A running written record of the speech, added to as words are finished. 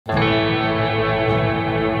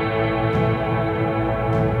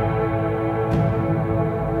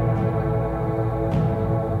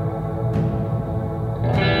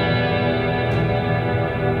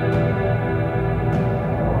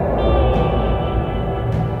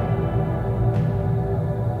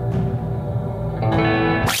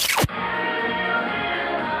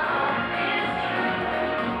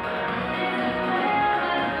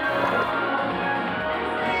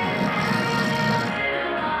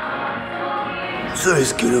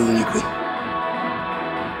¿Sabes qué, lo único?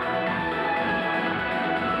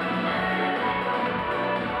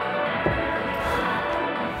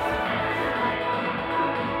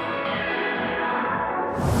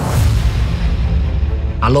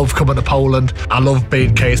 I love coming to Poland. I love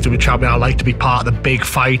being KSW champion. I like to be part of the big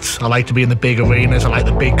fights. I like to be in the big arenas. I like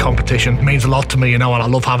the big competition. It means a lot to me, you know, and I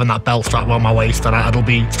love having that belt strapped around my waist, and it'll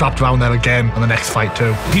be strapped around there again in the next fight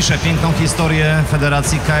too. Pisze piękną historię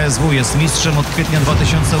Federacji KSW. Jest mistrzem od kwietnia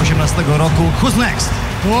 2018 roku. Who's next?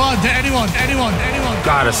 Anyone.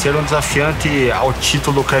 Cara, ser desafiante ao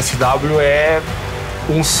título do KSW é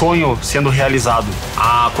sonho sendo realizado.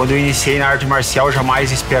 Quando eu iniciei na arte marcial, eu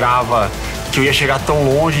jamais esperava que eu ia chegar tão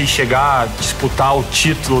longe e chegar a disputar o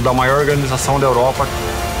título da maior organização da Europa.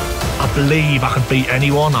 I believe I can beat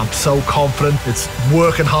anyone. I'm so confident. It's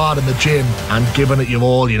working hard in the gym and giving it your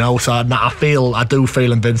all, you know. So I do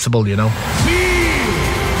feel invincible, you know.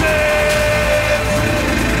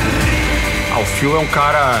 O Phil é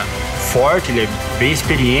cara forte, ele é bem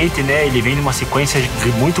experiente, né? Ele vem numa sequência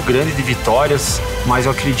muito grande de vitórias, mas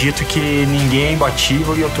eu acredito que ninguém é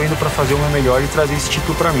imbatível e eu tô indo pra fazer o meu melhor e trazer esse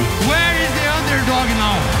título pra mim. Where is the underdog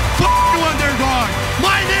now? Underdog!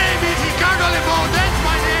 My name is Ricardo that's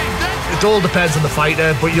my name! It all depends on the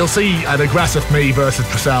fighter, but you'll see an aggressive me versus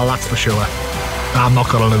Prasel, that's for sure. I'm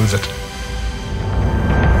not gonna lose it.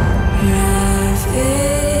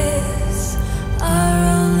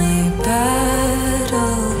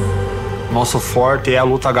 Nosso forte é a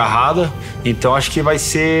luta agarrada, então acho que vai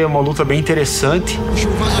ser uma luta bem interessante.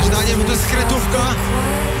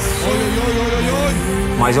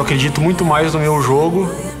 Mas eu acredito muito mais no meu jogo,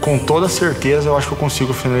 com toda certeza eu acho que eu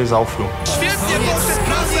consigo finalizar o filme.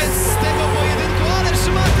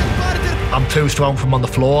 I'm too strong for him on the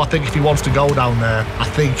floor. I think if he wants to go down there, I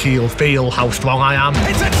think he'll feel how strong I am.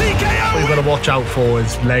 It's a TKO! What you've got to watch out for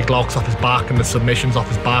is leg locks off his back and the submissions off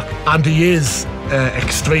his back. And he is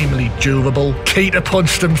extremely durable. Keita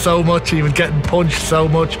punched him so much. He was getting punched so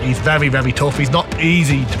much. He's very, very tough. He's not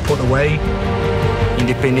easy to put away.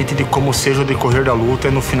 Independente de como seja o decorrer da luta,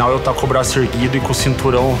 no final eu estar com o braço erguido e com o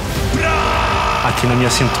cinturão aqui na minha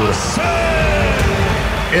cintura.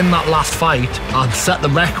 In that last fight, I'd set the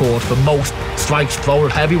record for most strikes thrown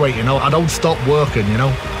at heavyweight, you know. I don't stop working, you know.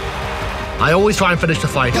 I always try and finish the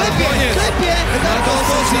fight.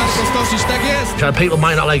 People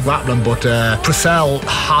might not like grappling, but Prasel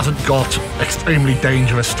hasn't got extremely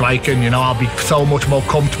dangerous striking, you know. I'll be so much more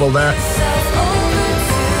comfortable there.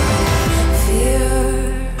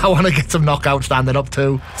 I want to get some knockouts standing up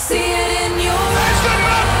too.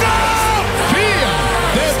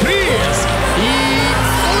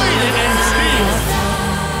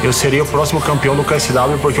 Eu serei o próximo campeão do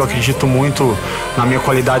KSW porque eu acredito muito na minha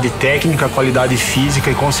qualidade técnica, qualidade física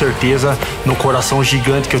e com certeza no coração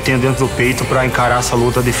gigante que eu tenho dentro do peito para encarar essa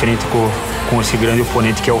luta de frente com esse grande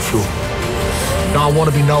oponente que é o Phil. I want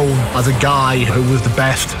to be known as a guy who was the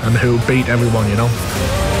best and who beat everyone, you know.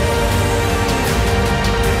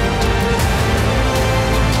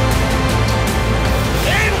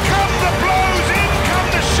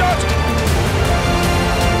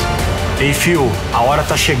 Ei, Phil, a hora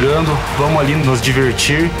tá chegando, vamos ali nos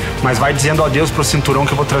divertir, mas vai dizendo adeus pro cinturão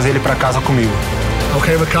que eu vou trazer ele pra casa comigo.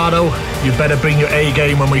 Okay, Ricardo, you better bring your A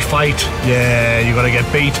game when we fight. Yeah, you're gonna get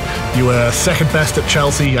beat. You were second best at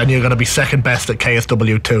Chelsea and you're gonna be second best at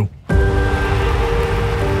KSW too.